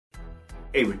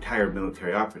A retired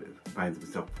military operative finds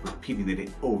himself repeating the day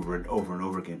over and over and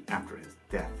over again after his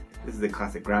death. This is a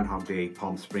classic Groundhog Day,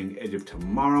 Palm Springs, Edge of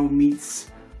Tomorrow meets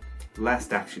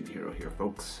Last Action Hero here,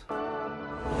 folks.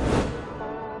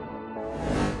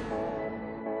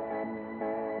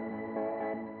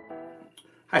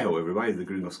 Hi-ho everybody, it's the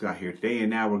Gringo Scott here today, and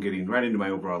now we're getting right into my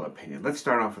overall opinion. Let's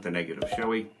start off with the negative, shall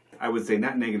we? I would say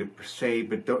not negative per se,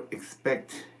 but don't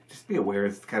expect, just be aware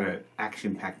it's kind of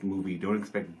action-packed movie. Don't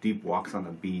expect deep walks on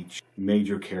the beach,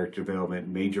 major character development,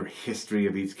 major history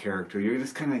of each character. You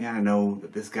just kind of got to know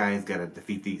that this guy has got to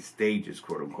defeat these stages,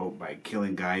 quote-unquote, by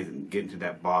killing guys and getting to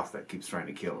that boss that keeps trying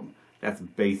to kill him. That's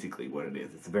basically what it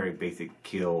is. It's a very basic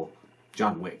kill.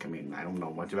 John Wick. I mean, I don't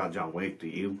know much about John Wick, do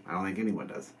you? I don't think anyone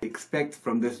does. Expect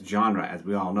from this genre, as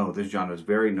we all know, this genre is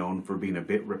very known for being a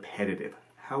bit repetitive.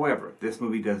 However, this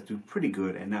movie does do pretty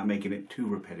good at not making it too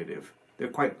repetitive. They're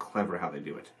quite clever how they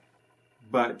do it.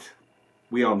 But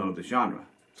we all know the genre.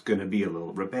 It's going to be a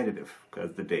little repetitive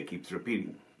because the day keeps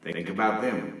repeating. Think about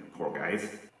them, poor guys.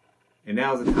 And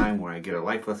now's the time where I get a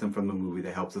life lesson from the movie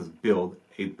that helps us build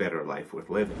a better life worth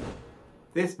living.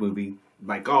 This movie,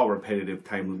 like all repetitive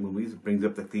timeless movies, brings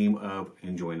up the theme of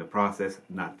enjoying the process,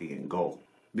 not the end goal.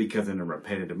 Because in a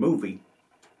repetitive movie,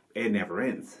 it never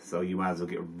ends. So you might as well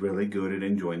get really good at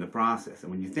enjoying the process.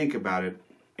 And when you think about it,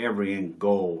 every end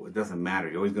goal, it doesn't matter.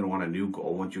 You're always going to want a new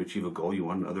goal. Once you achieve a goal, you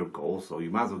want another goal. So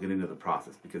you might as well get into the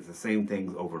process because the same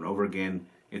things over and over again,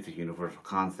 it's a universal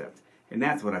concept. And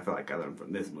that's what I felt like I learned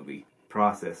from this movie.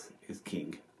 Process is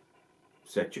king.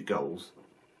 Set your goals.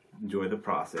 Enjoy the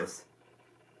process.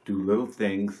 Do little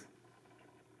things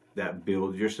that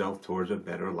build yourself towards a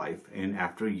better life. And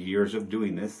after years of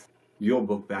doing this, you'll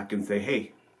look back and say,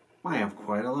 hey, I have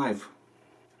quite a life.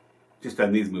 Just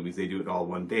on these movies, they do it all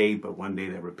one day, but one day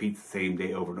that repeats the same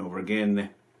day over and over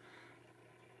again.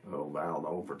 Oh, I don't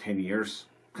know, for 10 years.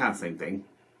 Kind of the same thing,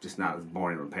 just not as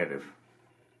boring and repetitive.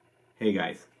 Hey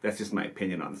guys, that's just my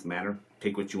opinion on this matter.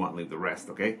 Take what you want, leave the rest,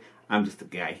 okay? I'm just a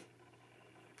guy.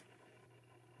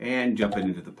 And jumping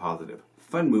into the positive.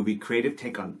 Fun movie, creative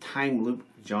take on time loop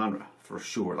genre, for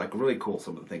sure. Like, really cool,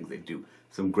 some of the things they do.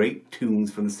 Some great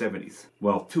tunes from the 70s.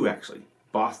 Well, two actually.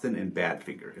 Boston and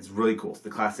Badfinger. It's really cool. It's the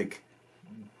classic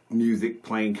music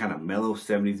playing, kind of mellow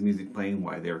 70s music playing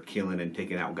while they're killing and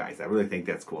taking out guys. I really think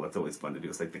that's cool. That's always fun to do.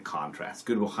 It's like the contrast.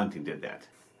 Good Will Hunting did that.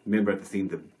 Remember at the scene,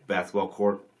 the basketball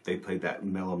court, they played that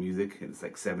mellow music. It's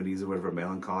like 70s or whatever,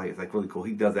 melancholy. It's like really cool.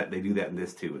 He does that. They do that in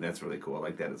this too, and that's really cool. I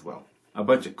like that as well. A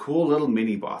bunch of cool little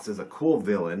mini bosses, a cool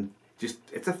villain. Just,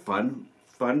 it's a fun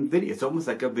video. It's almost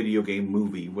like a video game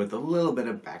movie with a little bit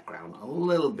of background, a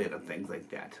little bit of things like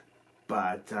that.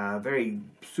 But very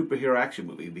superhero action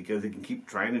movie because it can keep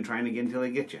trying and trying again until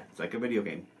they get you. It's like a video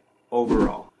game.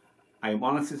 Overall, I am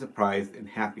honestly surprised and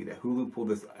happy that Hulu pulled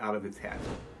this out of its hat.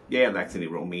 Yeah, it lacks any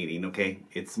real meaning, okay?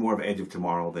 It's more of Edge of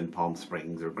Tomorrow than Palm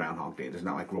Springs or Groundhog Day. There's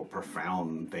not like real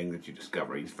profound thing that you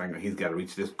discover. You just figure he's got to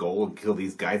reach this goal and kill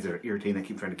these guys that are irritating that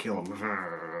keep trying to kill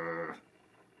him.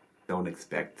 Don't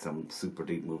expect some super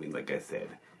deep movie, like I said.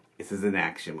 This is an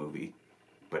action movie,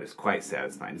 but it's quite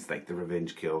satisfying. It's like the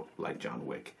revenge kill, like John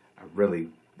Wick. I really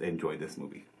enjoyed this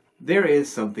movie. There is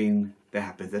something that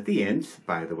happens at the end,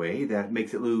 by the way, that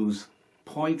makes it lose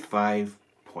 0.5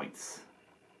 points.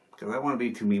 Because I want to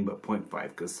be too mean, but 0.5,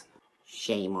 because...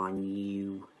 Shame on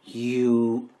you.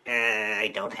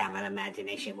 I don't have an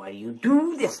imagination. Why do you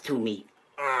do this to me?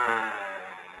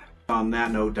 On that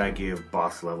note, I give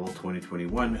Boss Level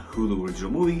 2021 Hulu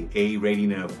original movie a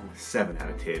rating of 7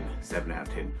 out of 10. 7 out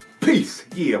of 10. Peace!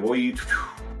 Yeah, boy.